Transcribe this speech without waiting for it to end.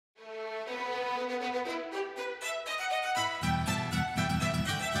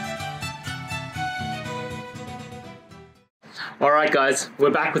Alright guys, we're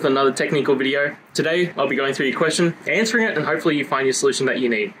back with another technical video. Today I'll be going through your question, answering it, and hopefully you find your solution that you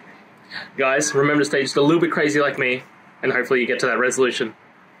need. Guys, remember to stay just a little bit crazy like me, and hopefully you get to that resolution.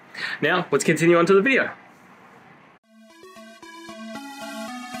 Now, let's continue on to the video.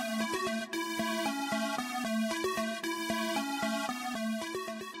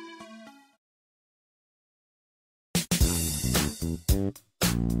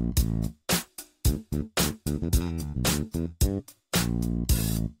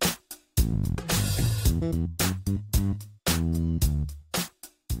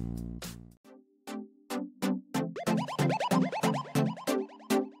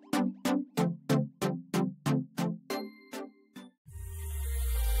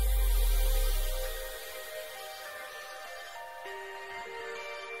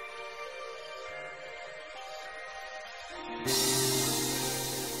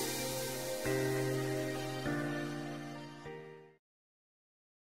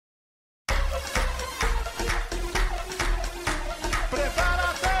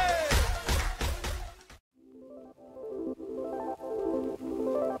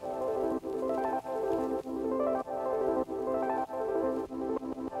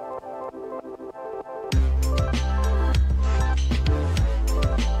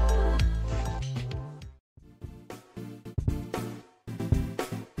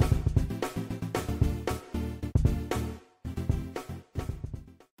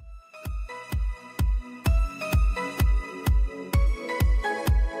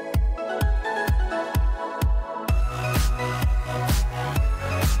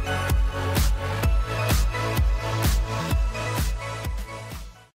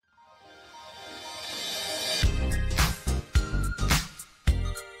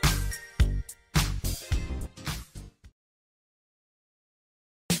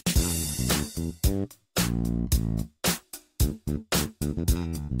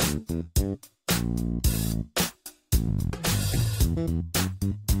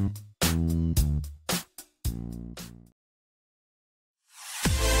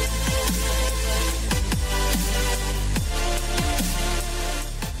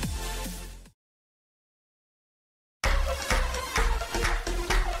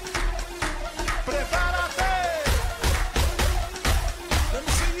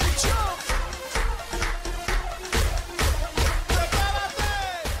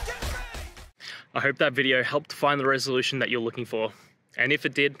 I hope that video helped find the resolution that you're looking for. And if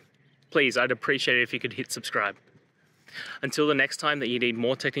it did, please, I'd appreciate it if you could hit subscribe. Until the next time that you need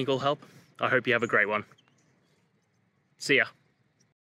more technical help, I hope you have a great one. See ya.